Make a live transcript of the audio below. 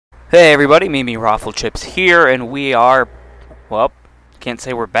Hey everybody, MEMEroflCHIPPS here, and we are, well, can't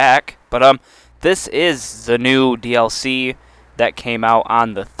say we're back, but this is the new DLC that came out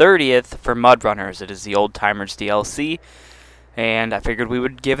on the 30th for Mudrunners. It is the old TIMERS DLC, and I figured we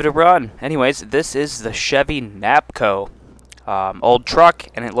would give it a run. Anyways, this is the Chevy Napco, old truck,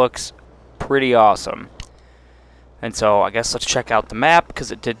 and it looks pretty awesome. And so I guess let's check out the map, because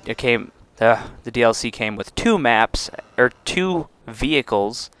the DLC came with two maps, or two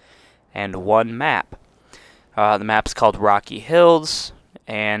vehicles, and one map. The map's called Rocky Hills,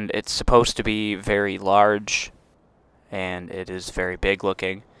 and it's supposed to be very large, and it is very big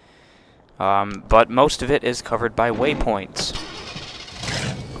looking. But most of it is covered by waypoints.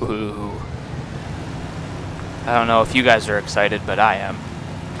 Ooh. I don't know if you guys are excited, but I am.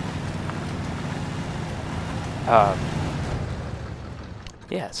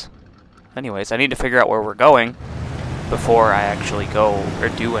 Yes. Anyways, I need to figure out where we're going before I actually go or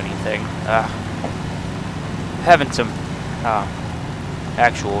do anything. Having some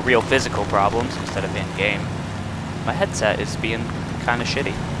actual real physical problems instead of in-game. My headset is being kind of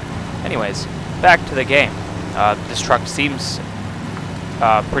shitty. Anyways, back to the game. This truck seems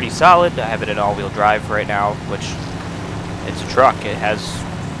pretty solid. I have it in all-wheel drive right now, which it's a truck. It has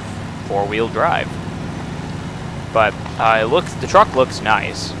four-wheel drive. But the truck looks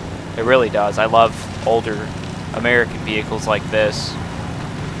nice. It really does. I love older American vehicles like this.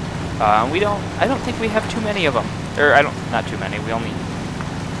 I don't think we have too many of them. Or not too many. We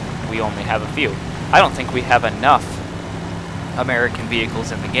only have a few. I don't think we have enough American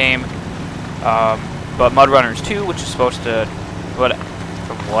vehicles in the game. But Mudrunners 2, which is supposed to,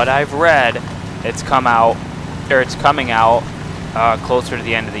 from what I've read, it's coming out closer to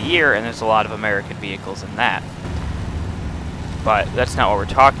the end of the year, and there's a lot of American vehicles in that. But that's not what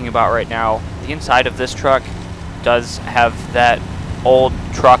we're talking about right now. The inside of this truck does have that old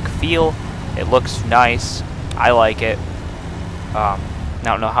truck feel. It looks nice. I like it. I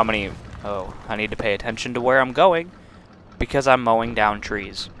don't know how many... Oh, I need to pay attention to where I'm going because I'm mowing down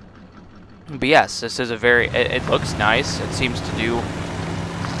trees. But yes, this is a very... It looks nice. It seems to do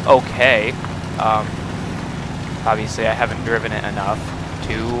okay. Obviously, I haven't driven it enough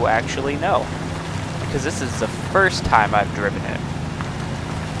to actually know, because this is the first time I've driven it.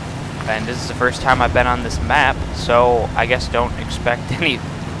 And this is the first time I've been on this map, so I guess don't expect any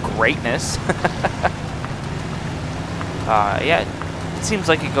greatness. Yeah, it seems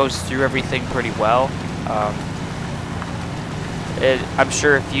like it goes through everything pretty well. I'm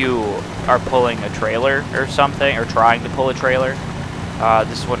sure if you are pulling a trailer or something, or trying to pull a trailer,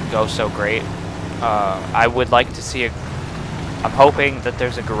 this wouldn't go so great. I would like to see I'm hoping that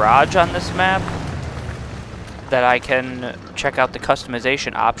there's a garage on this map that I can check out the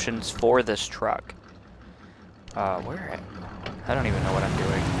customization options for this truck. Where? I don't even know what I'm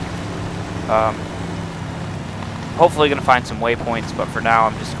doing. Hopefully gonna find some waypoints, but for now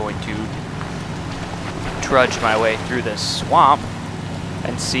I'm just going to trudge my way through this swamp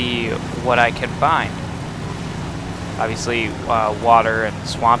and see what I can find. Obviously, water and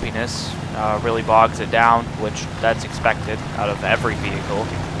swampiness really bogs it down, which that's expected out of every vehicle.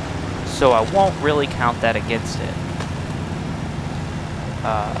 So I won't really count that against it.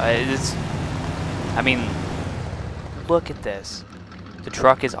 I mean, look at this. The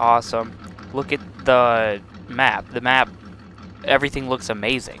truck is awesome. Look at the map. The map, everything looks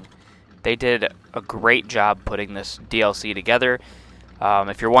amazing. They did a great job putting this DLC together.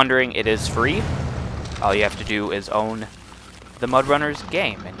 If you're wondering, it is free. All you have to do is own the Mudrunners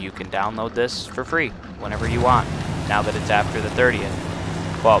game, and you can download this for free whenever you want, now that it's after the 30th.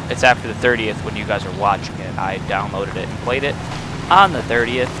 Well, it's after the 30th when you guys are watching it. I downloaded it and played it on the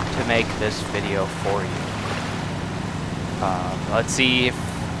 30th to make this video for you. Let's see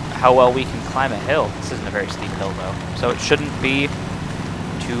how well we can climb a hill. This isn't a very steep hill, though, so it shouldn't be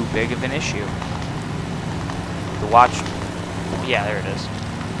too big of an issue. The watch... Yeah, there it is.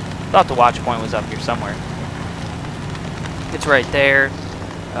 Thought the watch point was up here somewhere. It's right there.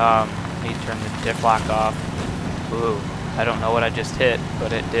 Need to turn the diff lock off. Ooh. I don't know what I just hit,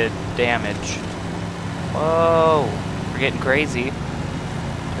 but it did damage. Whoa, we're getting crazy.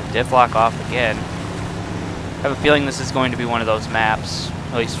 The diff lock off again. I have a feeling this is going to be one of those maps,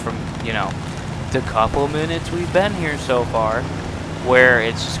 at least from, you know, the couple minutes we've been here so far, where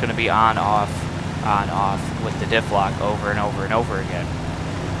it's just going to be on, off with the diff lock over and over and over again.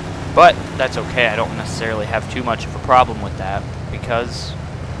 But that's okay. I don't necessarily have too much of a problem with that, because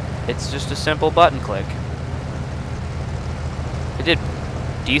it's just a simple button click. I did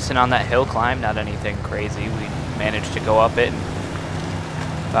decent on that hill climb, not anything crazy. We managed to go up it in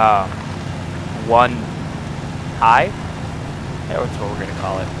one high. That's what we're going to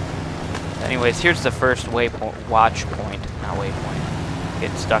call it. Anyways, here's the first waypoint, watch point, not waypoint.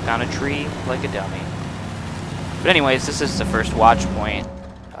 Get stuck on a tree like a dummy. But anyways, this is the first watch point.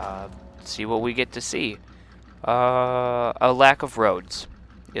 See what we get to see. A lack of roads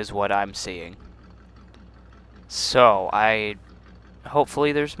is what I'm seeing. So,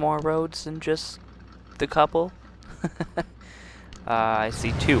 hopefully there's more roads than just the couple. I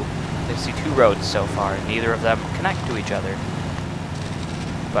see two. I see two roads so far, and neither of them connect to each other.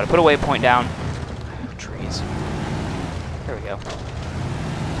 But I put a waypoint down. Trees. There we go.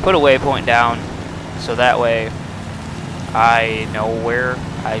 Put a waypoint down, so that way I know where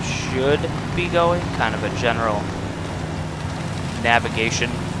I should be going. Kind of a general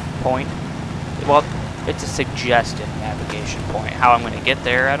navigation point. Well, it's a suggested navigation point. How I'm going to get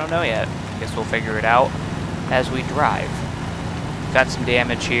there, I don't know yet. Guess we'll figure it out as we drive. Got some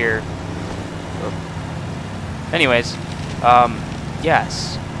damage here. Anyways,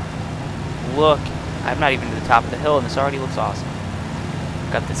 yes. Look, I'm not even to the top of the hill, and this already looks awesome.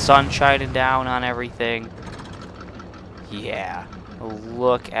 Got the sun shining down on everything. Yeah,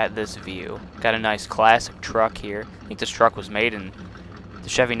 look at this view. Got a nice classic truck here. I think this truck was made in, the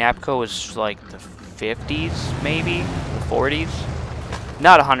Chevy Napco was like the 50s, maybe, the 40s.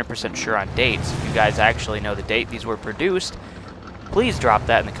 Not 100% sure on dates. If you guys actually know the date these were produced, please drop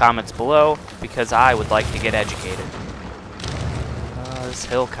that in the comments below, because I would like to get educated. This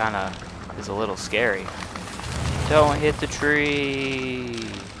hill kind of is a little scary. Don't hit the tree.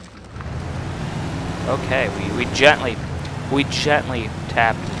 Okay, we gently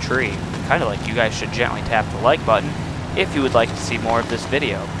tapped the tree. Kind of like you guys should gently tap the like button if you would like to see more of this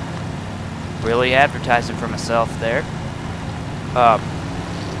video. Really advertising for myself there.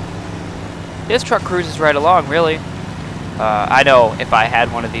 This truck cruises right along, really. I know if I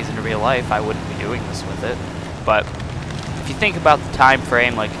had one of these in real life, I wouldn't be doing this with it. But if you think about the time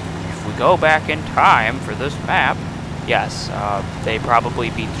frame, like if we go back in time for this map, yes, they probably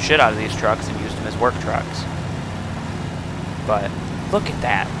beat the shit out of these trucks and used them as work trucks. But look at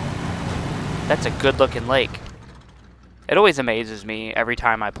that. That's a good looking lake. It always amazes me every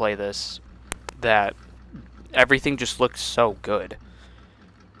time I play this that everything just looks so good.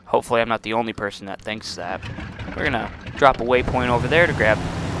 Hopefully I'm not the only person that thinks that. We're gonna drop a waypoint over there to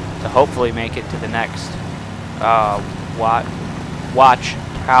hopefully make it to the next watch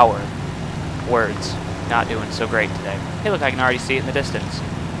tower. Words. Not doing so great today. Hey, look, I can already see it in the distance.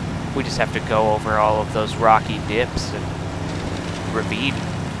 We just have to go over all of those rocky dips and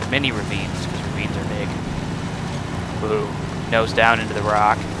mini ravines, because ravines are big. Woo. Nose down into the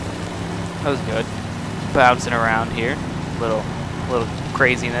rock. That was good. Bouncing around here. Little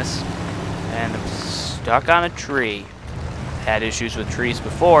craziness. And I'm stuck on a tree. Had issues with trees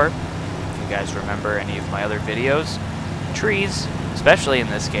before. If you guys remember any of my other videos. Trees, especially in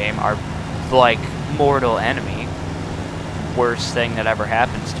this game, are like mortal enemy. Worst thing that ever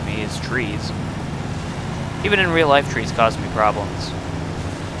happens to me is trees. Even in real life, trees cause me problems.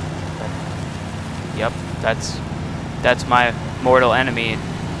 But, yep, that's my mortal enemy in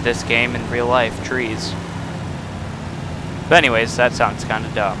this game in real life, trees. But anyways, that sounds kind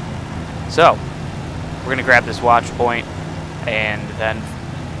of dumb. So, we're going to grab this watch point and then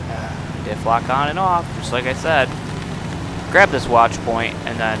diff lock on and off, just like I said. Grab this watch point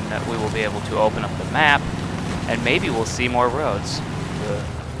and then we will be able to open up the map and maybe we'll see more roads.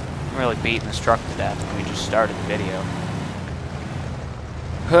 I'm really beating this truck to death when we just started the video.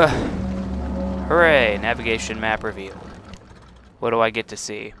 Hooray, navigation map revealed. What do I get to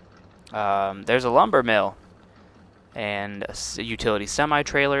see? There's a lumber mill and a utility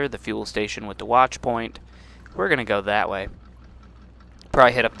semi-trailer, the fuel station with the watch point. We're gonna go that way.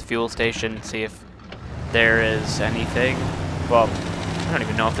 Probably hit up the fuel station, see if there is anything. Well, I don't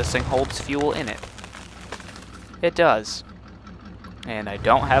even know if this thing holds fuel in it. It does. And I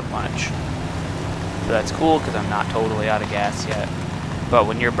don't have much. So that's cool because I'm not totally out of gas yet. But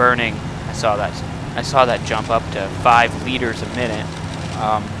when you're burning, I saw that jump up to 5 liters a minute.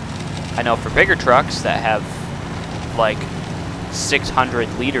 I know for bigger trucks that have like 600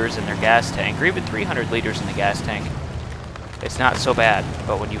 liters in their gas tank, or even 300 liters in the gas tank, it's not so bad.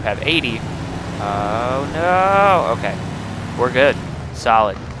 But when you have 80, oh no! Okay, we're good.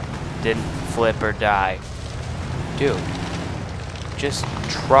 Solid. Didn't flip or die. Dude, just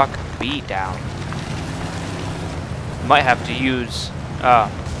truck beat down. Might have to use,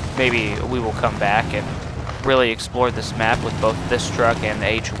 maybe we will come back and really explore this map with both this truck and the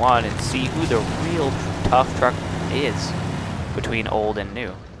H1 and see who the real tough truck is between old and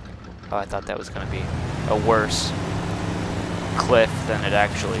new. Oh, I thought that was going to be a worse cliff than it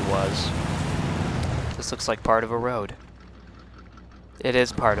actually was. This looks like part of a road. It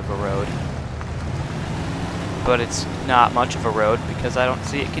is part of a road. but it's not much of a road because I don't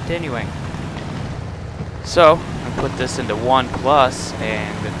see it continuing. So I put this into 1+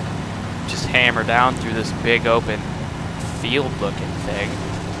 and just hammer down through this big open field looking thing.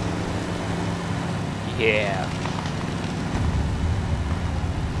 Yeah.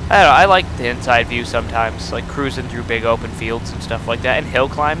 I don't know, I like the inside view sometimes, like cruising through big open fields and stuff like that, and hill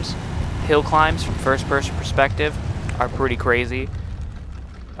climbs. Hill climbs from first person perspective are pretty crazy.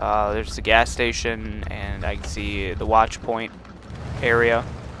 There's the gas station, and I can see the watch point area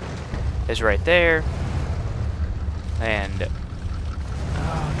is right there. And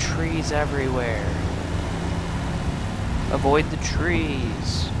oh, trees everywhere. Avoid the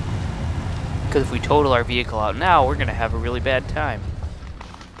trees. Because if we total our vehicle out now, we're gonna have a really bad time.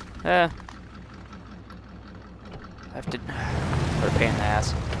 I have to put a pain in the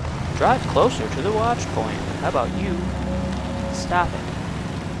ass. Drive closer to the watch point. How about you? Stop it.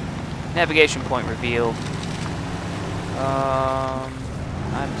 Navigation point revealed.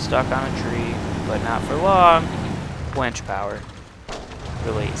 I'm stuck on a tree, but not for long. Winch power.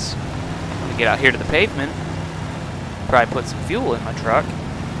 Release. I'm gonna get out here to the pavement. Probably put some fuel in my truck.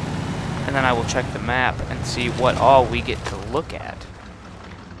 And then I will check the map and see what all we get to look at.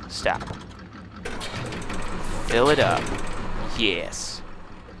 Stop. Fill it up. Yes.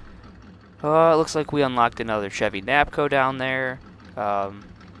 It looks like we unlocked another Chevy Napco down there.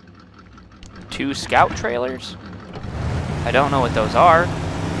 2 scout trailers. I don't know what those are,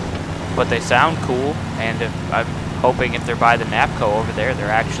 but they sound cool, and I'm hoping if they're by the Napco over there, they're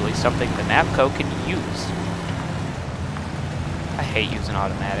actually something the Napco can use. I hate using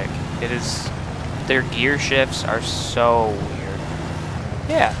automatic. Their gear shifts are so weird.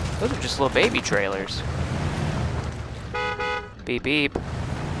 Yeah, those are just little baby trailers. Beep beep.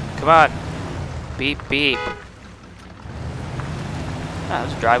 Come on. Beep beep. Ah,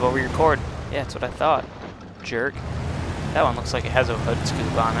 let's drive over your cord. Yeah, that's what I thought. Jerk. That one looks like it has a hood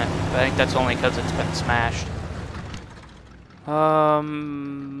scoop on it, but I think that's only because it's been smashed.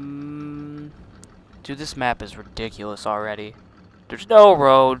 Dude, this map is ridiculous already. There's no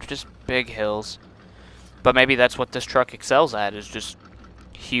road, just big hills. But maybe that's what this truck excels at, is just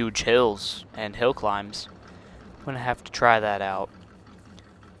huge hills and hill climbs. I'm gonna have to try that out.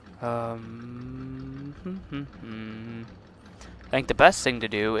 I think the best thing to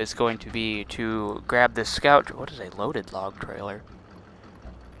do is going to be to grab this scout. What is a loaded log trailer?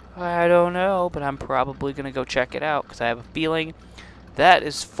 I don't know, but I'm probably gonna go check it out because I have a feeling that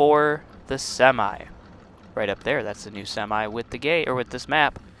is for the semi. Right up there, that's the new semi with the gate, or with this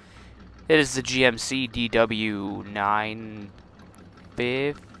map. It is the GMC DW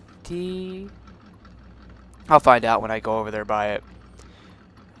 950. I'll find out when I go over there by it.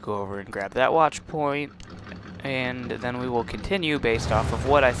 Go over and grab that watch point, and then we will continue based off of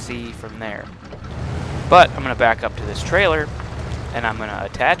what I see from there. But I'm going to back up to this trailer, and I'm going to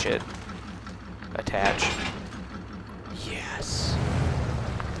attach it. Attach. Yes.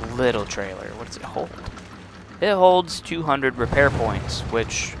 Little trailer. What does it hold? It holds 200 repair points,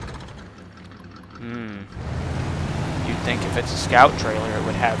 which... You'd think if it's a scout trailer, it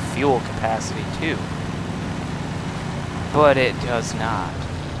would have fuel capacity too. But it does not.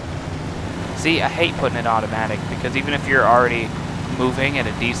 See, I hate putting it automatic, because even if you're already moving at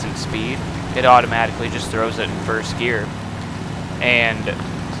a decent speed, it automatically just throws it in first gear and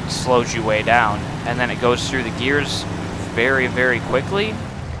slows you way down. And then it goes through the gears very, very quickly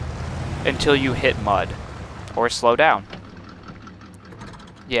until you hit mud or slow down.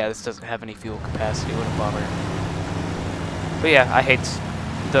 Yeah, this doesn't have any fuel capacity. What a bummer. But yeah, I hate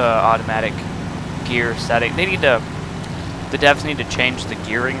the automatic gear setting. They need to... The devs need to change the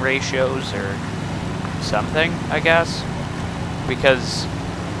gearing ratios or something, I guess, because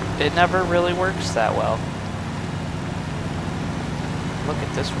it never really works that well. Look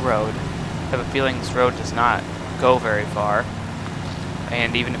at this road. I have a feeling this road does not go very far,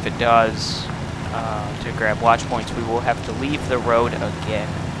 and even if it does, to grab watch points, we will have to leave the road again.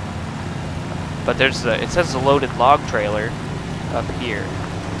 But there's it says the loaded log trailer up here.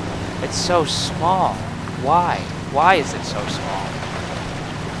 It's so small. Why? Why is it so small?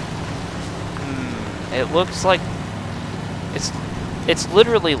 It looks like it's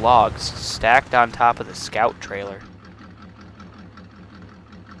literally logs stacked on top of the scout trailer.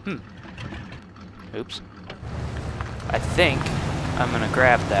 Oops. I think I'm gonna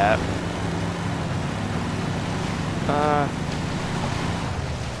grab that.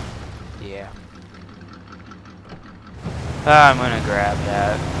 Yeah. I'm gonna grab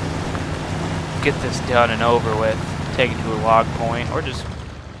that. Get this done and over with. Take it to a log point, or just,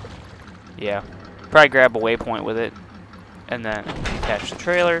 yeah, probably grab a waypoint with it, and then attach the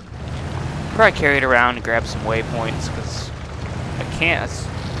trailer. Probably carry it around and grab some waypoints, because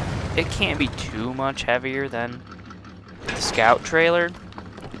it can't be too much heavier than the scout trailer,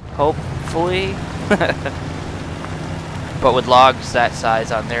 hopefully. But with logs that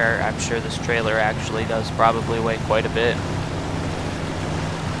size on there, I'm sure this trailer actually does probably weigh quite a bit.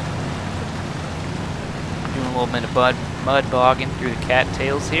 Doing a little bit of mud bogging through the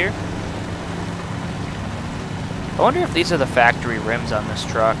cattails here. I wonder if these are the factory rims on this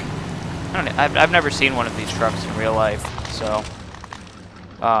truck. I don't know. I've never seen one of these trucks in real life, so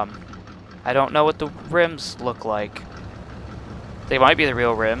I don't know what the rims look like. They might be the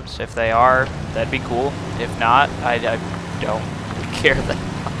real rims. If they are, that'd be cool. If not, I don't care that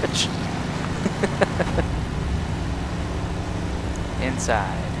much.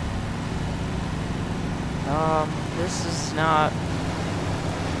 Inside. This is not...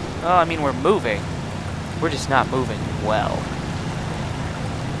 Oh, I mean, we're moving. We're just not moving well.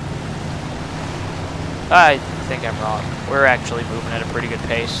 I think I'm wrong. We're actually moving at a pretty good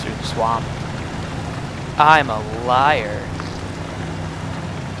pace through the swamp. I'm a liar.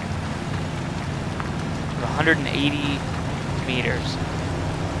 180 meters.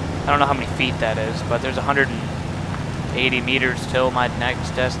 I don't know how many feet that is, but there's 180 meters till my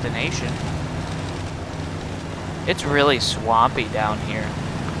next destination. It's really swampy down here.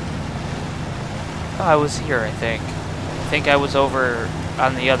 Oh, I was here, I think. I think I was over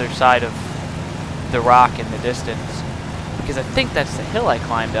on the other side of the rock in the distance, because I think that's the hill I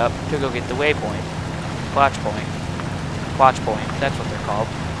climbed up to go get the waypoint. Watch point. Watch point. That's what they're called.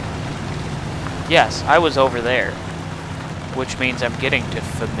 Yes, I was over there, which means I'm getting to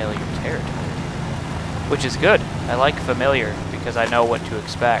familiar territory, which is good. I like familiar because I know what to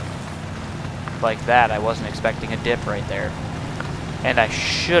expect. Like that, I wasn't expecting a dip right there. And I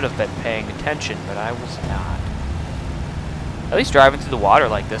should have been paying attention, but I was not. At least driving through the water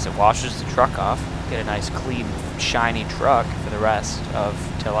like this, it washes the truck off. Get a nice, clean, shiny truck for the rest of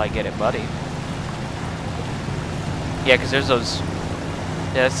till I get it muddy. Yeah, because there's those...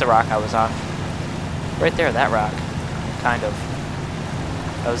 Yeah, that's the rock I was on. Right there, that rock. Kind of.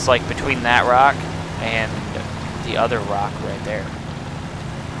 I was like between that rock and the other rock right there.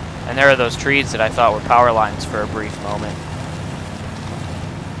 And there are those trees that I thought were power lines for a brief moment.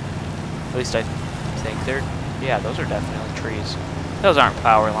 At least I think they're... Yeah, those are definitely trees. Those aren't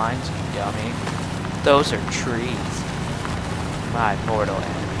power lines, you dummy. Those are trees. My mortal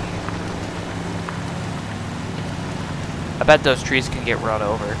enemy. I bet those trees can get run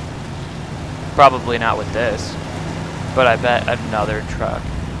over. Probably not with this. But I bet another truck,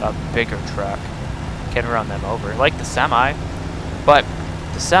 a bigger truck, can run them over. Like the semi. But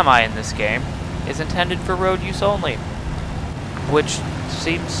the semi in this game is intended for road use only, which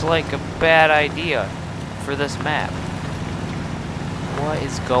seems like a bad idea for this map. What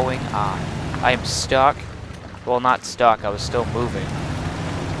is going on? I am stuck. Well, not stuck. I was still moving.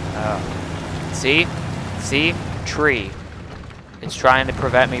 See? See? Tree. It's trying to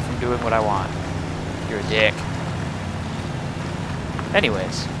prevent me from doing what I want. You're a dick.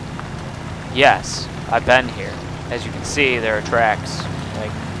 Anyways. Yes, I've been here. As you can see, there are tracks.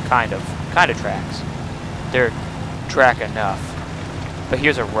 Like, kind of tracks. They're track enough. But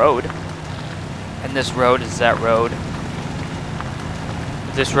here's a road. And this road is that road.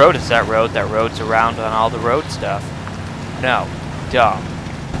 This road is that road that roads around on all the road stuff. No. Dumb.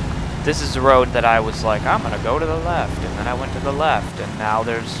 This is the road that I was like, I'm gonna go to the left. And then I went to the left. And now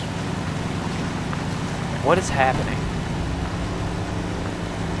there's... What is happening?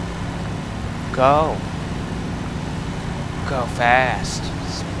 Go. Go fast.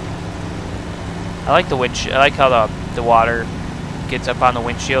 I like the windshield. I like how the water gets up on the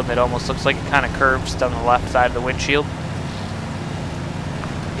windshield and it almost looks like it kind of curves down the left side of the windshield.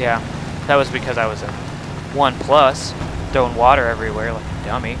 Yeah, that was because I was a 1+, throwing water everywhere like a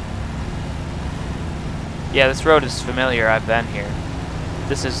dummy. Yeah, this road is familiar. I've been here.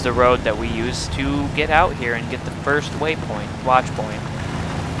 This is the road that we use to get out here and get the first waypoint, watch point.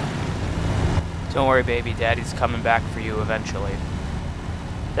 Don't worry, baby, Daddy's coming back for you eventually.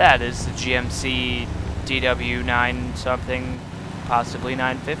 That is the GMC DW9 something, possibly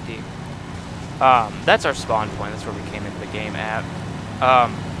 950. That's our spawn point. That's where we came into the game at.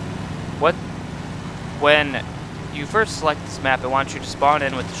 When you first select this map, it wants you to spawn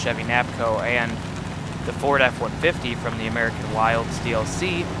in with the Chevy Napco and the Ford F-150 from the American Wilds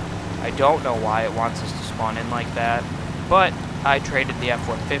DLC. I don't know why it wants us to spawn in like that, but I traded the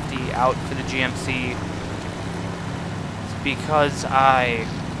F-150 out for the GMC because I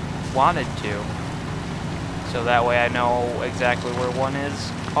wanted to. So that way I know exactly where one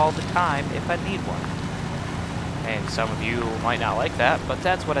is all the time if I need one. And some of you might not like that, but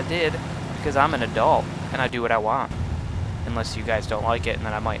that's what I did. Because I'm an adult, and I do what I want. Unless you guys don't like it, and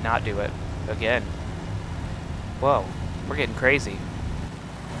then I might not do it again. Whoa, we're getting crazy.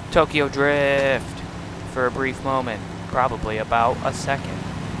 Tokyo Drift for a brief moment. Probably about a second.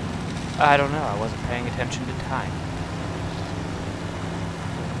 I don't know, I wasn't paying attention to time.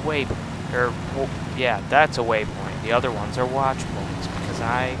 Yeah, that's a waypoint. The other ones are watch points, because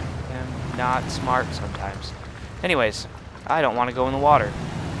I am not smart sometimes. Anyways, I don't want to go in the water.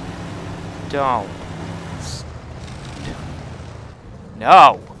 Don't.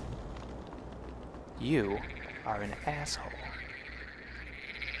 No! You are an asshole.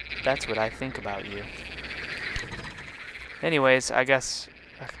 That's what I think about you. Anyways, I guess...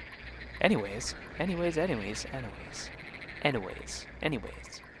 Anyways.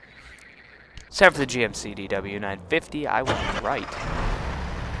 Except for the GMC DW950, I was right.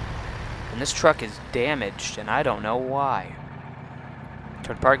 And this truck is damaged, and I don't know why.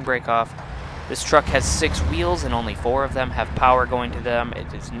 Turn the parking brake off. This truck has 6 wheels, and only 4 of them have power going to them.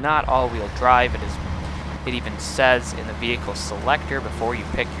 It is not all-wheel drive. It even says in the vehicle selector before you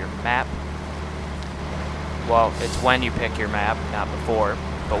pick your map. Well, it's when you pick your map, not before.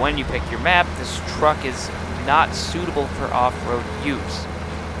 But when you pick your map, this truck is not suitable for off-road use.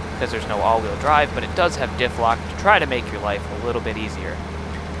 Because there's no all-wheel drive, but it does have diff lock to try to make your life a little bit easier.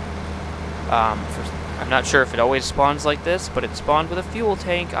 I'm not sure if it always spawns like this, but it spawned with a fuel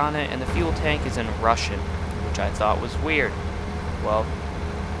tank on it, and the fuel tank is in Russian, which I thought was weird. Well,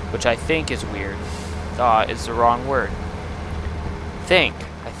 which I think is weird. Thought is the wrong word. I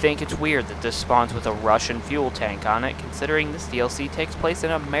think it's weird that this spawns with a Russian fuel tank on it, considering this DLC takes place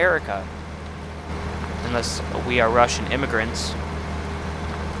in America. Unless we are Russian immigrants,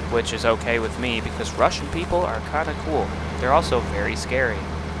 which is okay with me, because Russian people are kind of cool. They're also very scary.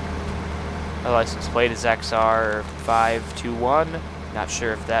 My license plate is XR521. Not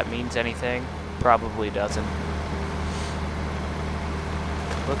sure if that means anything. Probably doesn't.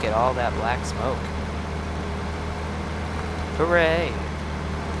 Look at all that black smoke. Hooray!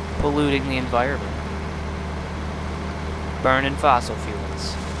 Polluting the environment. Burning fossil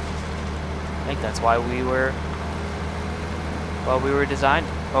fuels. I think that's why we were designed.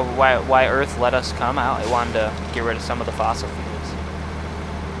 Oh, why Earth let us come out. It wanted to get rid of some of the fossil fuels.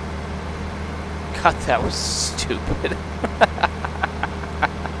 God, that was stupid.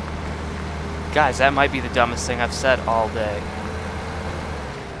 Guys, that might be the dumbest thing I've said all day.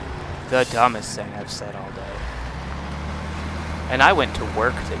 The dumbest thing I've said all day. And I went to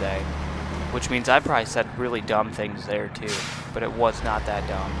work today, which means I probably said really dumb things there too, but it was not that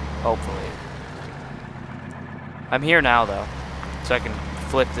dumb, hopefully. I'm here now though, so I can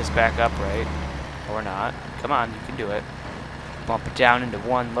flip this back up right, or not. Come on, you can do it. Bump it down into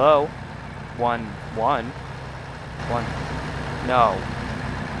 1 low. 1, 1. 1. No.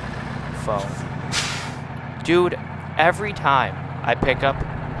 Phone. Dude, every time I pick up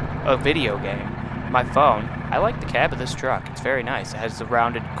a video game, my phone, I like the cab of this truck. It's very nice. It has the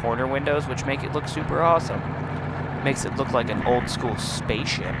rounded corner windows, which make it look super awesome. Makes it look like an old school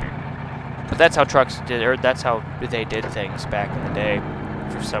spaceship. But that's how trucks did, or that's how they did things back in the day.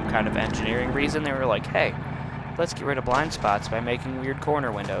 For some kind of engineering reason, they were like, hey, let's get rid of blind spots by making weird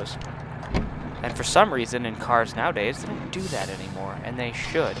corner windows. And for some reason, in cars nowadays, they don't do that anymore, and they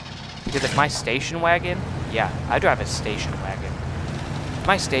should. Because if my station wagon, yeah, I drive a station wagon. If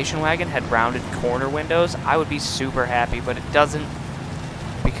my station wagon had rounded corner windows, I would be super happy, but it doesn't,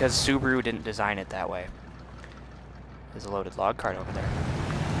 because Subaru didn't design it that way. There's a loaded log cart over there.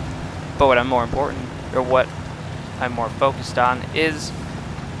 But what I'm more focused on is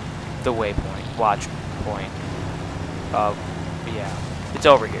the waypoint, watch point. Yeah, it's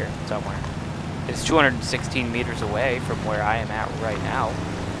over here somewhere. It's 216 meters away from where I am at right now,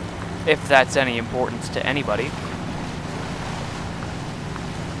 if that's any importance to anybody.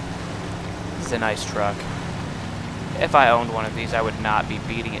 This is a nice truck. If I owned one of these, I would not be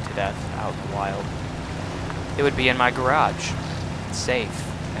beating it to death out in the wild. It would be in my garage, safe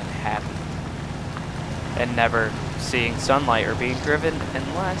and happy, and never seeing sunlight or being driven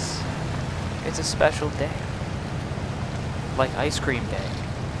unless it's a special day. Like ice cream day.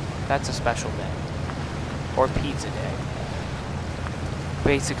 That's a special day. Or pizza day.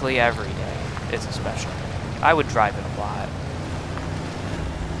 Basically every day is a special day. I would drive it a lot.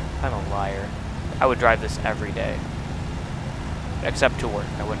 I'm a liar. I would drive this every day. Except to work.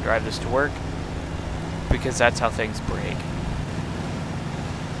 I wouldn't drive this to work because that's how things break.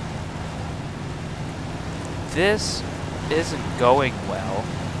 This isn't going well.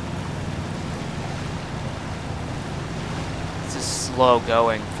 This is slow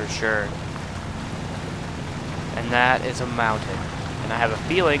going for sure. And that is a mountain. And and I have a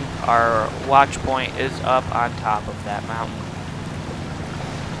feeling our watch point is up on top of that mountain.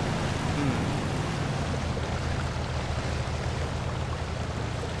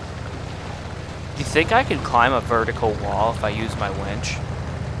 Do you think I can climb a vertical wall if I use my winch?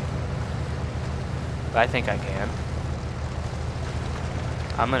 I think I can.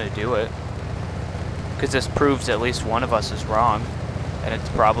 I'm gonna do it. Because this proves at least one of us is wrong. And it's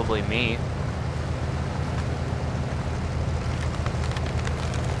probably me.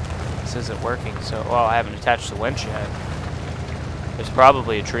 This isn't working, so... Well, I haven't attached the winch yet. There's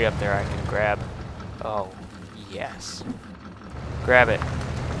probably a tree up there I can grab. Oh, yes. Grab it.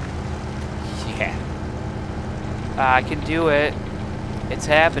 Yeah. I can do it. It's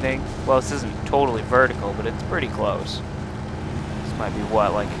happening. Well, this isn't totally vertical, but it's pretty close. This might be,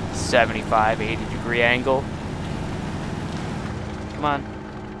 what, like 75, 80-degree angle? Come on.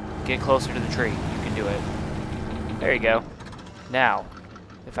 Get closer to the tree. You can do it. There you go. Now,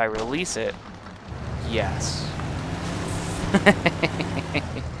 if I release it, yes.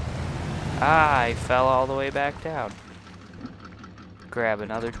 I fell all the way back down. Grab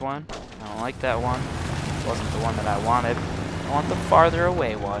another one. I don't like that one. Wasn't the one that I wanted. I want the farther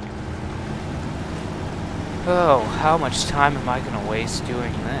away one. Oh, how much time am I going to waste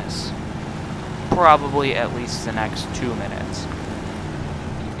doing this? Probably at least the next 2 minutes.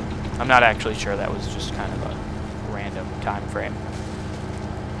 I'm not actually sure, that was just kind of a random time frame.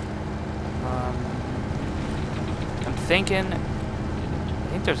 I'm thinking... I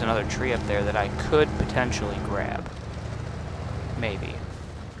think there's another tree up there that I could potentially grab. Maybe.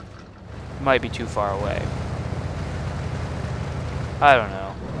 Might be too far away. I don't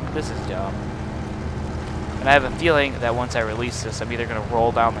know. This is dumb. And I have a feeling that once I release this, I'm either going to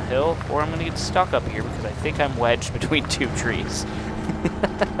roll down the hill, or I'm going to get stuck up here because I think I'm wedged between two trees.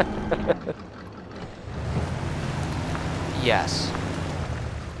 Yes.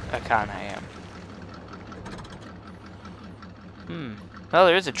 I kinda am. Well,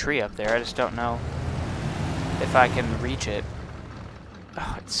 there is a tree up there. I just don't know if I can reach it.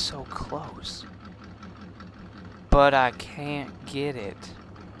 Oh, it's so close. But I can't get it.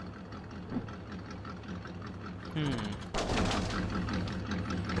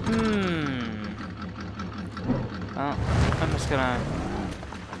 Well, I'm just gonna...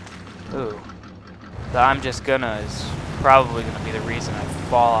 Ooh. The I'm just gonna is probably gonna be the reason I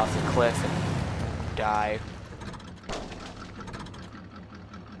fall off the cliff and die.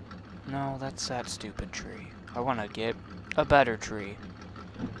 No, that's that stupid tree. I wanna get a better tree.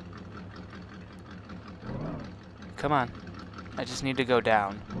 Come on. I just need to go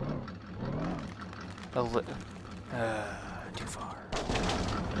down. Too far.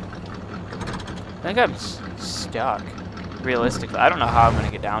 I think I'm stuck. Realistically, I don't know how I'm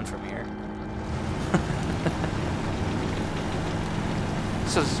gonna get down from here.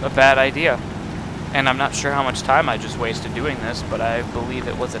 This is a bad idea. And I'm not sure how much time I just wasted doing this, but I believe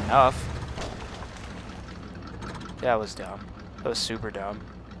it was enough. That was dumb. That was super dumb.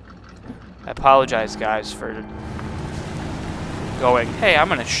 I apologize, guys, for going, hey, I'm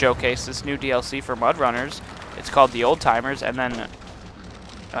going to showcase this new DLC for Mudrunners. It's called the Old Timers, and then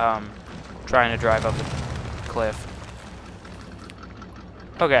trying to drive up the cliff.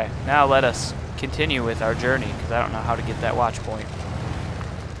 Okay, now let us continue with our journey, because I don't know how to get that watch point.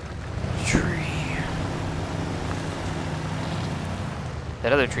 Tree.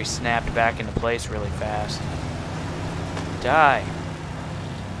 That other tree snapped back into place really fast. Die.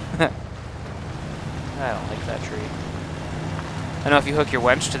 I don't like that tree. I know if you hook your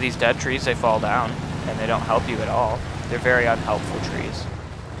winch to these dead trees, they fall down, and they don't help you at all. They're very unhelpful trees.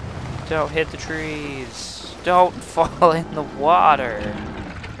 Don't hit the trees. Don't fall in the water.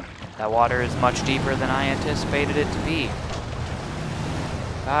 That water is much deeper than I anticipated it to be.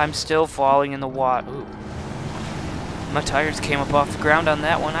 I'm still falling in the water. Ooh. My tires came up off the ground on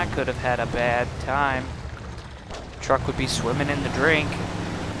that one. I could have had a bad time. The truck would be swimming in the drink.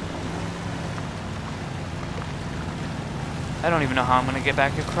 I don't even know how I'm going to get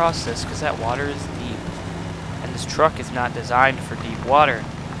back across this, because that water is deep. And this truck is not designed for deep water.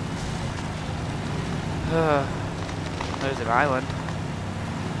 There's an island.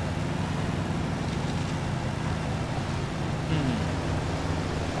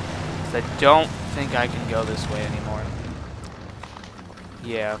 I don't think I can go this way anymore.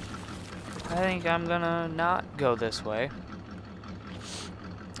 Yeah. I think I'm gonna not go this way.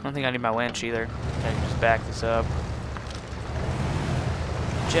 I don't think I need my winch either. I can just back this up.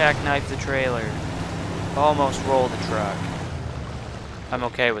 Jackknife the trailer. Almost roll the truck. I'm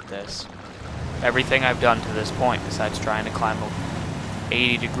okay with this. Everything I've done to this point, besides trying to climb a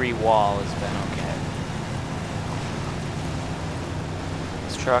 80-degree wall, has been okay.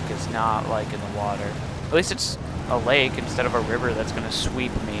 truck is not like in the water. At least it's a lake instead of a river that's gonna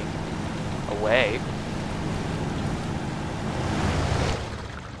sweep me away.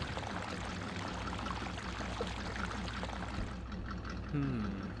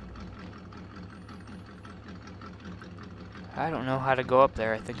 I don't know how to go up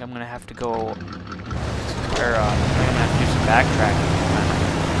there. I think I'm gonna have to go, I'm gonna have to do some backtracking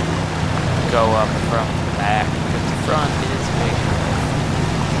and go up from the back because the front is bigger.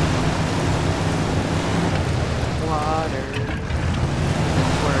 Water.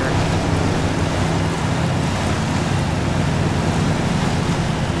 Work.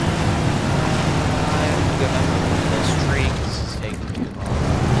 I'm gonna move this tree because it's taking too long.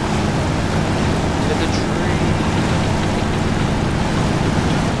 To the tree.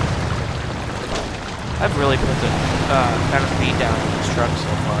 I've really put the kind of beat down on this truck so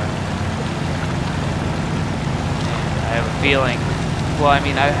far. And I have a feeling, well, I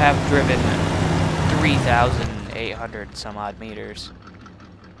mean, I have driven 3,800 some odd meters.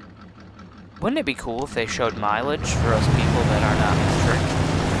 Wouldn't it be cool if they showed mileage for us people that are not metric?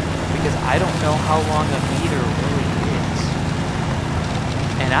 Because I don't know how long a meter really is.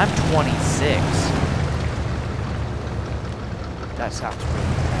 And I'm 26. That sounds really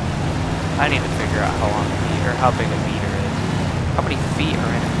bad. I need to figure out how long a meter, how big a meter is. How many feet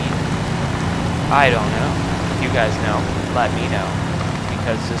are in a meter? I don't know. If you guys know, let me know.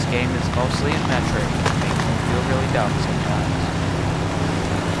 Because this game is mostly in metric. It makes me feel really dumb sometimes.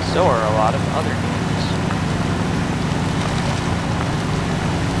 So are a lot of other games.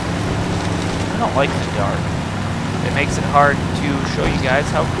 I don't like the dark. It makes it hard to show you guys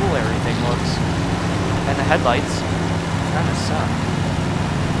how cool everything looks. And the headlights kind of suck.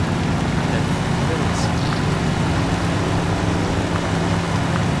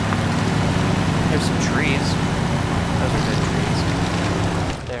 There's some trees. Those are good trees.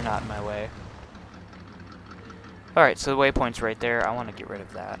 They're not in my way. Alright, so the waypoint's right there. I want to get rid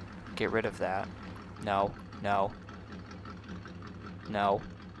of that. Get rid of that. No. No. No.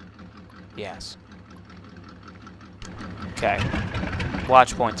 Yes. Okay.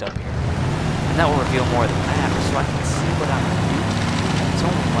 Watch point's up here. And that will reveal more of the map so I can see what I'm doing. It's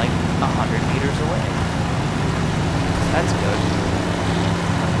only like 100 meters away. That's good.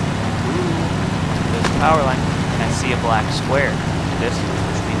 Ooh. There's a power line. And I see a black square in the distance,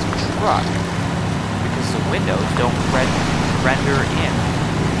 which means a truck. Because the windows don't render in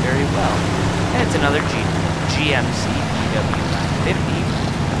very well. And it's another GMC EW950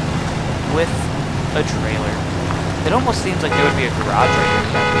 with a trailer. It almost seems like there would be a garage right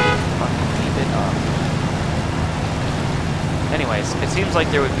here that would fucking keep it up. Anyways, it seems like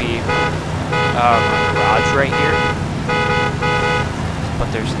there would be a garage right here,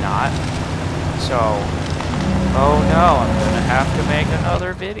 but there's not. So, oh no, I'm gonna have to make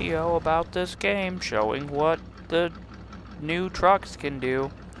another video about this game showing what the new trucks can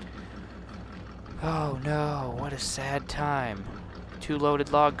do. Oh no, what a sad time. 2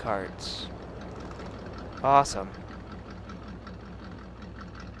 loaded log carts. Awesome.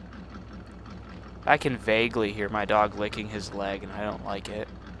 I can vaguely hear my dog licking his leg, and I don't like it.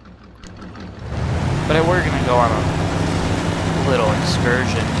 But we're gonna go on a little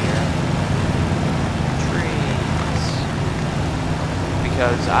excursion here. Trees.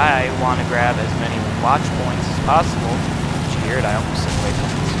 Because I want to grab as many watch points as possible. Did you hear it? I almost said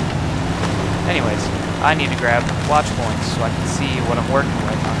waypoints. Anyways, I need to grab watch points so I can see what I'm working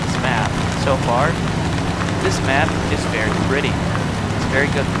with on this map. So far, this map is very pretty. It's very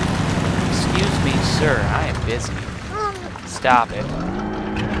good. Excuse me, sir, I am busy. Stop it.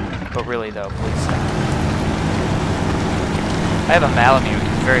 But really, though, please stop. I have a Malamute.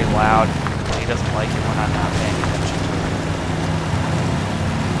 He's very loud. He doesn't like it when I'm not paying attention to him.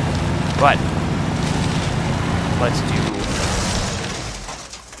 But, let's do...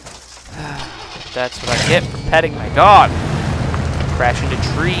 That's what I get for petting my dog. Crash into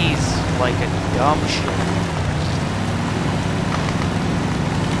trees like a dumb shit.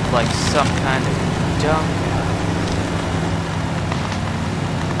 Like some kind of dumb guy.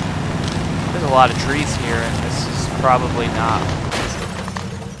 There's a lot of trees here, and this is probably not.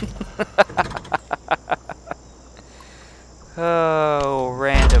 Oh,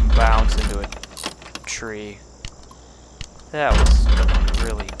 random bounce into a tree. That was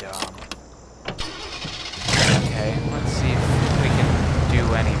really dumb. Okay, let's see if we can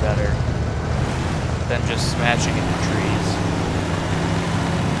do any better than just smashing into trees.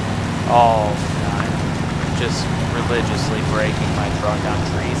 All the time. Just religiously breaking my truck on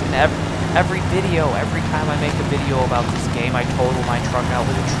trees. And every video, every time I make a video about this game, I total my truck out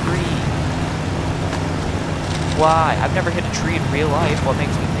with a tree. why. I've never hit a tree in real life. What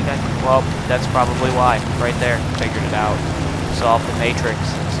makes me think I can? Well, that's probably why. Right there. Figured it out. Solved the Matrix.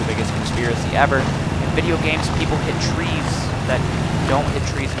 It's the biggest conspiracy ever. In video games, people hit trees that don't hit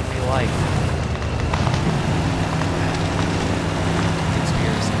trees in real life.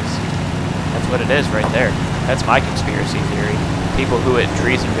 Conspiracies. That's what it is right there. That's my conspiracy theory. People who hit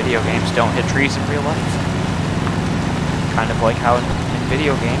trees in video games don't hit trees in real life. Kind of like how in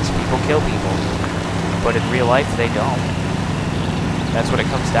video games people kill people, but in real life they don't. That's what it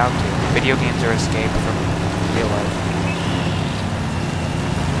comes down to. Video games are escape from real life.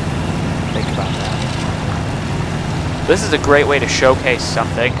 Think about that. This is a great way to showcase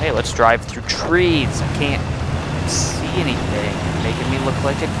something. Hey, let's drive through trees. I can't see anything, making me look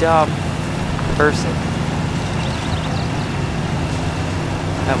like a dumb person.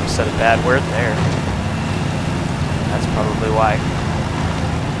 I almost said a bad word there. That's probably why.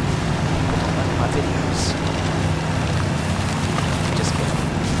 People don't like my videos. Just kidding.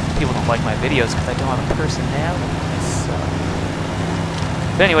 People don't like my videos because I don't have a personality. So.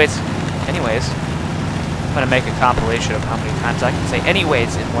 But anyways, I'm gonna make a compilation of how many times I can say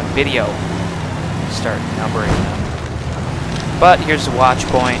anyways in one video. Start numbering them. But here's the watch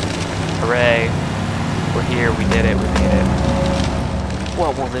point. Hooray. We're here, we did it, we made it.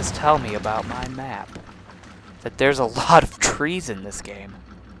 What will this tell me about my map? That there's a lot of trees in this game.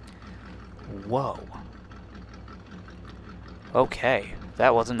 Whoa. Okay,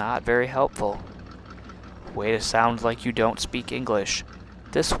 that was not very helpful. Way to sound like you don't speak English.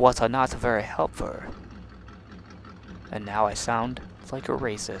 This was not very helpful. And now I sound like a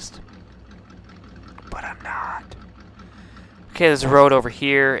racist. But I'm not. Okay, there's a road over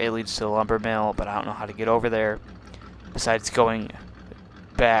here. It leads to the lumber mill, but I don't know how to get over there. Besides going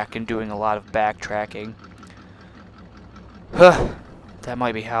back and doing a lot of backtracking. That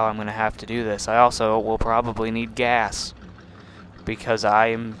might be how I'm going to have to do this. I also will probably need gas. Because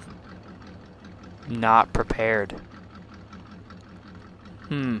I'm not prepared.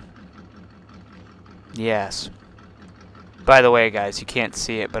 Yes. By the way, guys, you can't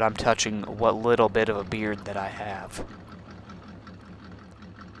see it, but I'm touching what little bit of a beard that I have.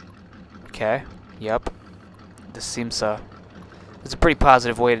 Okay. Yep. This seems it's a pretty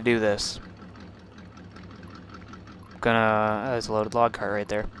positive way to do this. There's a loaded log cart right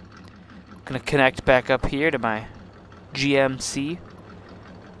there. Gonna connect back up here to my GMC.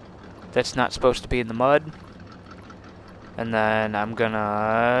 That's not supposed to be in the mud. And then I'm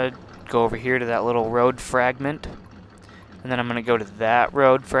gonna go over here to that little road fragment. And then I'm gonna go to that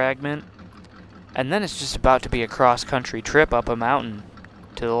road fragment. And then it's just about to be a cross-country trip up a mountain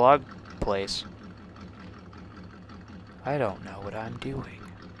to the log place. I don't know what I'm doing.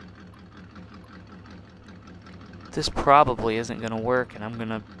 This probably isn't going to work, and I'm going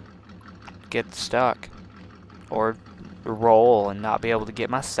to get stuck. Or roll and not be able to get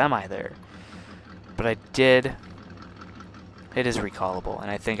my semi there. But I did. It is recallable,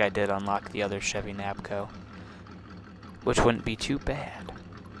 and I think I did unlock the other Chevy Napco. Which wouldn't be too bad.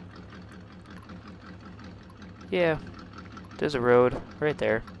 Yeah. There's a road right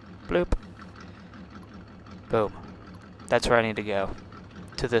there. Bloop. Boom. That's where I need to go.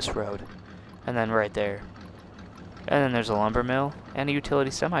 To this road. And then right there. And then there's a lumber mill and a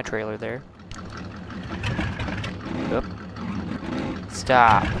utility semi-trailer there. Oop.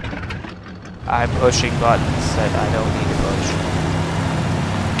 Stop. I'm pushing buttons that I don't need to push.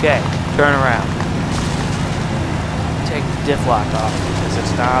 Okay, turn around. Take the diff lock off because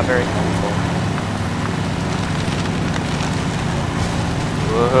it's not very helpful.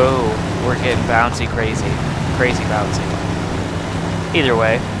 Whoa, we're getting bouncy crazy. Crazy bouncy. Either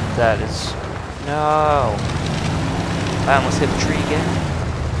way, that is... No. I almost hit the tree again.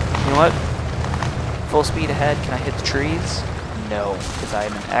 You know what? Full speed ahead. Can I hit the trees? No, because I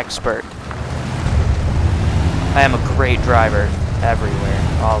am an expert. I am a great driver everywhere,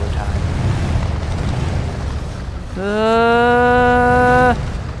 all the time.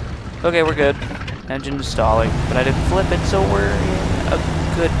 Okay, we're good. Engine is stalling, but I didn't flip it, so we're in a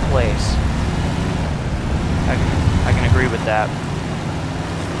good place. I can agree with that.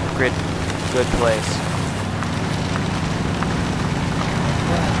 Good place.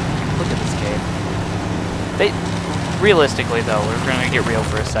 Look at this game. Realistically, though, we're going to get real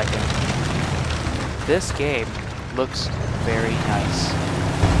for a second. This game looks very nice.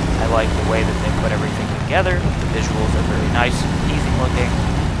 I like the way that they put everything together. The visuals are very nice, easy looking.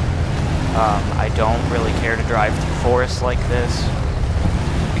 I don't really care to drive through forests like this,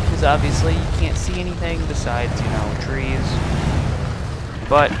 because obviously you can't see anything besides, you know, trees.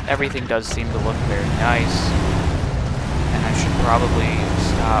 But everything does seem to look very nice, and I should probably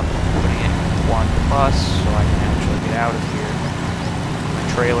stop putting it in one bus so I can have get out of here. My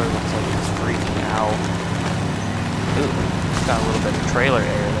trailer looks like it's freaking out. Ooh, got a little bit of trailer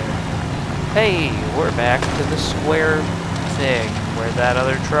air there. Hey, we're back to the square thing where that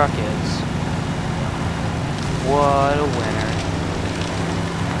other truck is. What a winner.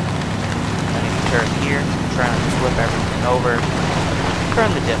 I need to turn here, trying to flip everything over. Turn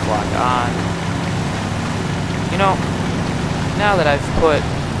the diff lock on. You know, now that I've put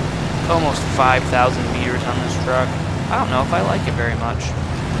almost 5,000 meters on this truck, I don't know if I like it very much.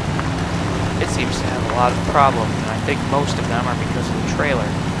 It seems to have a lot of problems, and I think most of them are because of the trailer.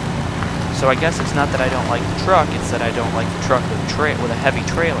 So I guess it's not that I don't like the truck, it's that I don't like the truck with a heavy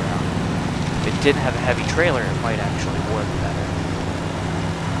trailer on it. If it didn't have a heavy trailer, it might actually work better.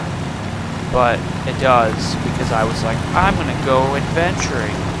 But it does, because I was like, I'm gonna go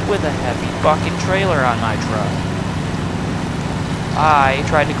adventuring with a heavy fucking trailer on my truck. I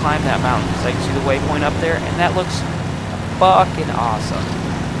tried to climb that mountain because I can see the waypoint up there, and that looks fucking awesome.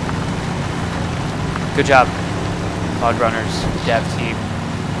 Good job, Mudrunners dev team.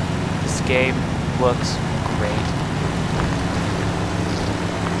 This game looks great.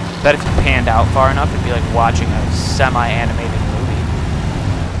 Bet if you panned out far enough, it'd be like watching a semi-animated movie.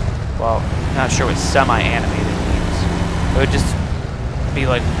 Well, not sure what semi-animated means. It would just be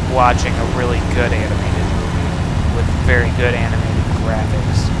like watching a really good animated movie with very good animated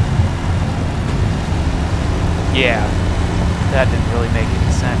graphics. Yeah, that didn't really make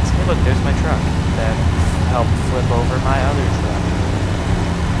any sense. Hey look, there's my truck. That helped flip over my other truck.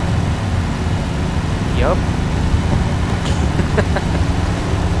 Yup.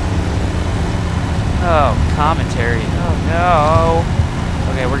 Oh, commentary. Oh no.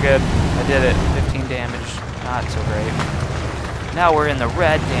 Okay, we're good. I did it. 15 damage. Not so great. Now we're in the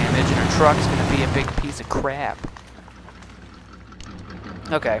red damage, and our truck's gonna be a big piece of crap.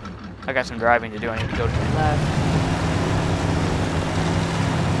 Okay, I got some driving to do. I need to go to the left.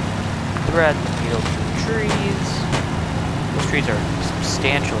 Thread the field through the trees. Those trees are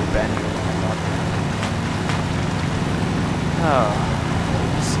substantially bendier than I thought they were. Oh,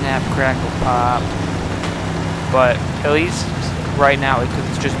 snap, crackle, pop. But at least right now, because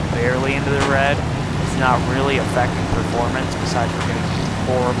it's just barely into the red, it's not really affecting performance besides we're getting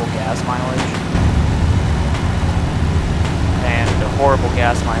horrible gas mileage. And the horrible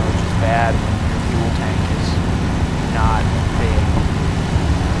gas mileage is bad when your fuel tank is not big.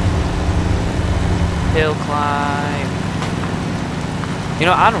 Hill climb. You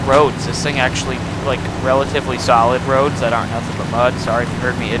know, on roads, this thing actually, like, relatively solid roads that aren't nothing but mud. Sorry if you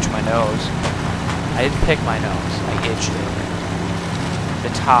heard me itch my nose. I didn't pick my nose. I itched it. The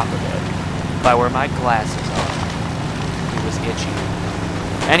top of it. By where my glasses are. It was itchy.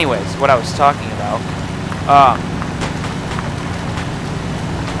 Anyways, what I was talking about.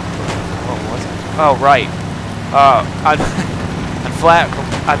 What was it? Oh, right.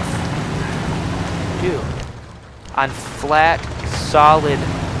 On flat, solid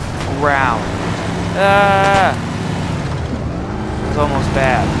ground. It's almost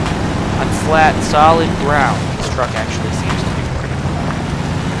bad. On flat, solid ground, this truck actually seems to be pretty loud.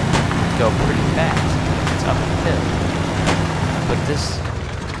 Go pretty fast if it's up the hill. But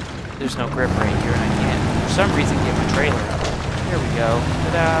there's no grip right here, and I can't, for some reason, get my trailer up. Here we go.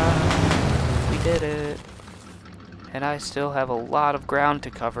 Ta-da! We did it. And I still have a lot of ground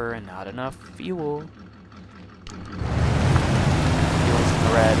to cover and not enough fuel. Fuel's in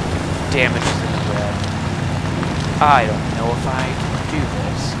the red. Damage is in the red. I don't know if I can do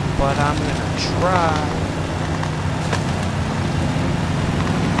this, but I'm gonna try.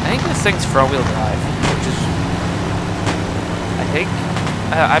 I think this thing's front-wheel drive, which is...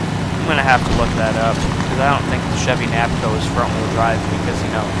 I'm gonna have to look that up, because I don't think the Chevy Napco is front-wheel drive, because,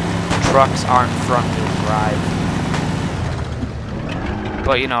 you know, trucks aren't front-wheel drive.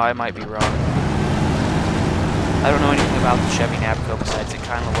 But, you know, I might be wrong. I don't know anything about the Chevy Napco besides it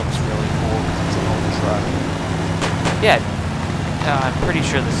kind of looks really cool because it's an old truck. Yeah, I'm pretty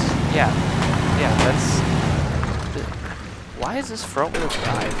sure this is... Yeah, that's... Why is this front-wheel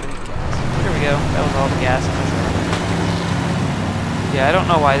drive? There we go. That was all the gas in the truck. Yeah, I don't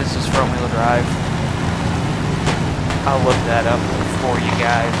know why this is front-wheel drive. I'll look that up for you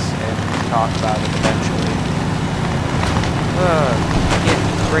guys and talk about it eventually.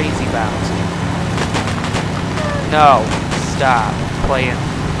 Getting crazy bouncy. No, stop playing.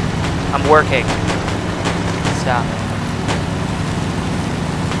 I'm working. Stop it.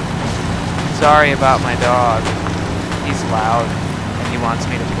 Sorry about my dog. He's loud and he wants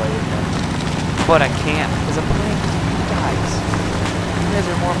me to play with him. But I can't because I'm playing with you guys. You guys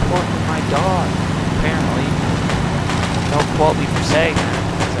are more important than my dog, apparently. Don't quote me for saying that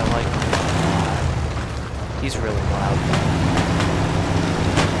because I like my dog. He's really loud.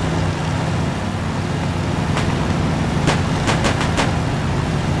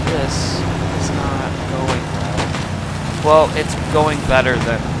 This is not going well. Well, it's going better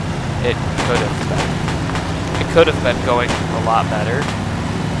than it could have been. It could have been going a lot better,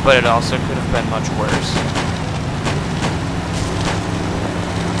 but it also could have been much worse.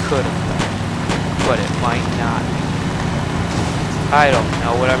 Could have been, but it might not be. I don't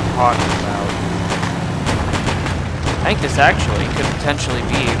know what I'm talking about. I think this actually could potentially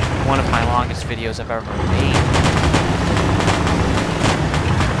be one of my longest videos I've ever made.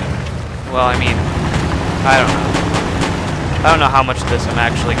 Well, I mean, I don't know. I don't know how much of this I'm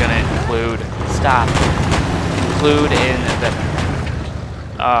actually going to include. Include in the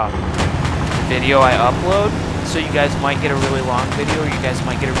video I upload. So you guys might get a really long video, or you guys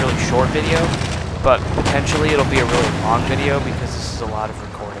might get a really short video. But potentially it'll be a really long video because this is a lot of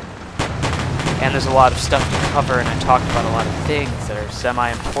recording. And there's a lot of stuff to cover, and I talked about a lot of things that are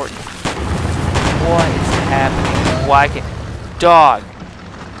semi-important. What is happening? Why can't... Dog.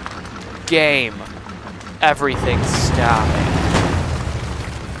 Game. Everything's stopping.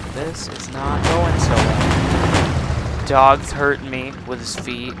 This is not going so well. Dog's hurting me with his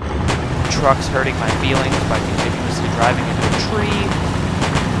feet. Truck's hurting my feelings by continuously driving into a tree.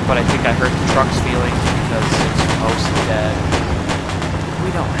 But I think I hurt the truck's feelings because it's mostly dead. We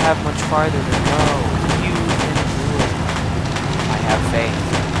don't have much farther to go. You can do it. I have faith.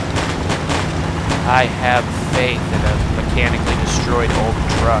 I have faith in a mechanically destroyed old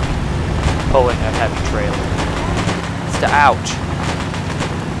truck pulling a heavy trailer. Ouch.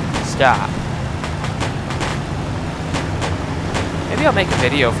 Stop. Maybe I'll make a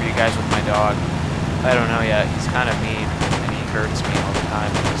video for you guys with my dog. I don't know yet. He's kind of mean, and he hurts me all the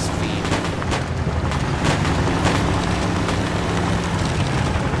time with his feet.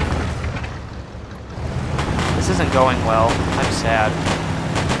 This isn't going well. I'm sad.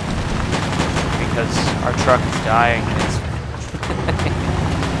 Because our truck is dying, and it's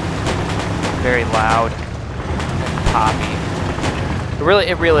very loud and poppy.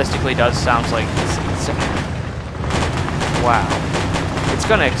 It realistically does sound like it's wow. It's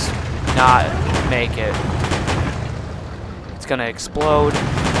gonna not make it. It's gonna explode,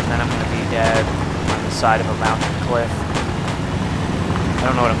 and then I'm gonna be dead on the side of a mountain cliff. I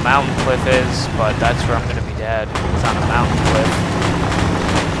don't know what a mountain cliff is, but that's where I'm gonna be dead. It's on a mountain cliff.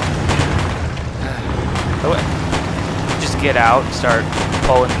 Just get out and start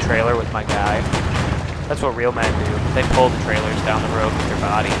pulling the trailer with my guy. That's what real men do. They pull the trailers down the road with their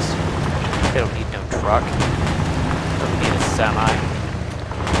bodies. They don't need no truck. They don't need a semi.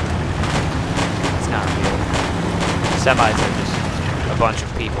 It's not real. Semis are just a bunch of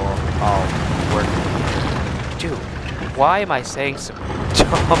people all working together. Dude, why am I saying some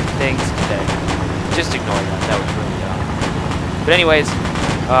dumb things today? Just ignore that. That was really dumb. But anyways,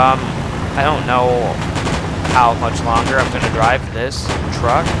 I don't know how much longer I'm going to drive this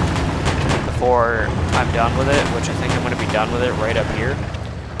truck before I'm done with it, which I think I'm going to be done with it right up here,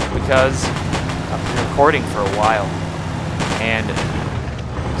 because I've been recording for a while, and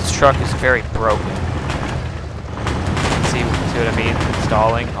this truck is very broken. See what I mean?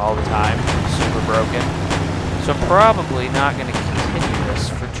 Stalling all the time, super broken. So I'm probably not going to continue this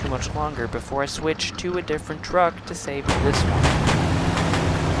for too much longer before I switch to a different truck to save this one.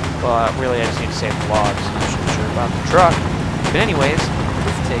 Well, really, I just need to save the logs. I'm not sure about the truck. But anyways,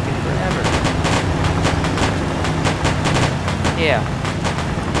 it's taken forever. Yeah.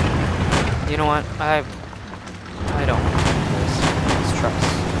 You know what? I don't want to do this. This truck's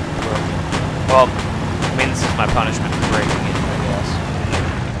broken. Well, I mean, this is my punishment for breaking it, I guess.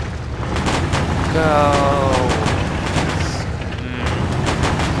 Go.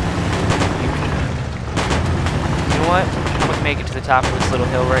 You know what? I'm going to make it to the top of this little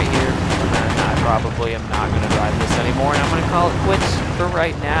hill right here, and then I probably am not going to drive this anymore, and I'm going to call it quits for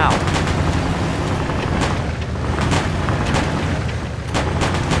right now.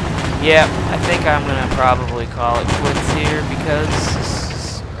 Yeah, I think I'm going to probably call it quits here because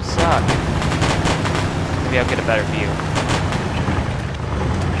this sucks. Maybe I'll get a better view.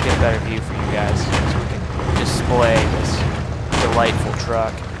 Get a better view for you guys so we can display this delightful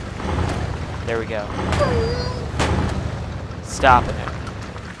truck. There we go. Stopping it.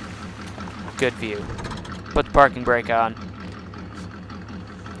 Good view. Put the parking brake on.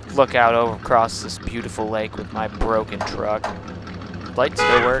 Look out over across this beautiful lake with my broken truck. Lights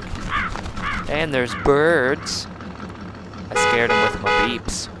still work. And there's birds. I scared them with my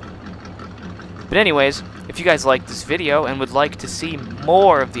beeps. But anyways, if you guys liked this video and would like to see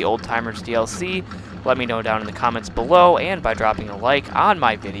more of the Old Timers DLC, Let me know down in the comments below and by dropping a like on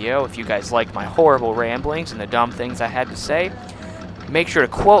my video if you guys like my horrible ramblings and the dumb things I had to say. Make sure to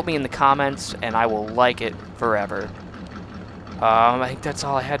quote me in the comments and I will like it forever. I think that's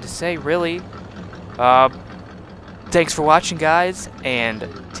all I had to say, really. Thanks for watching, guys, and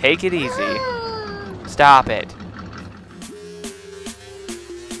take it easy. Stop it.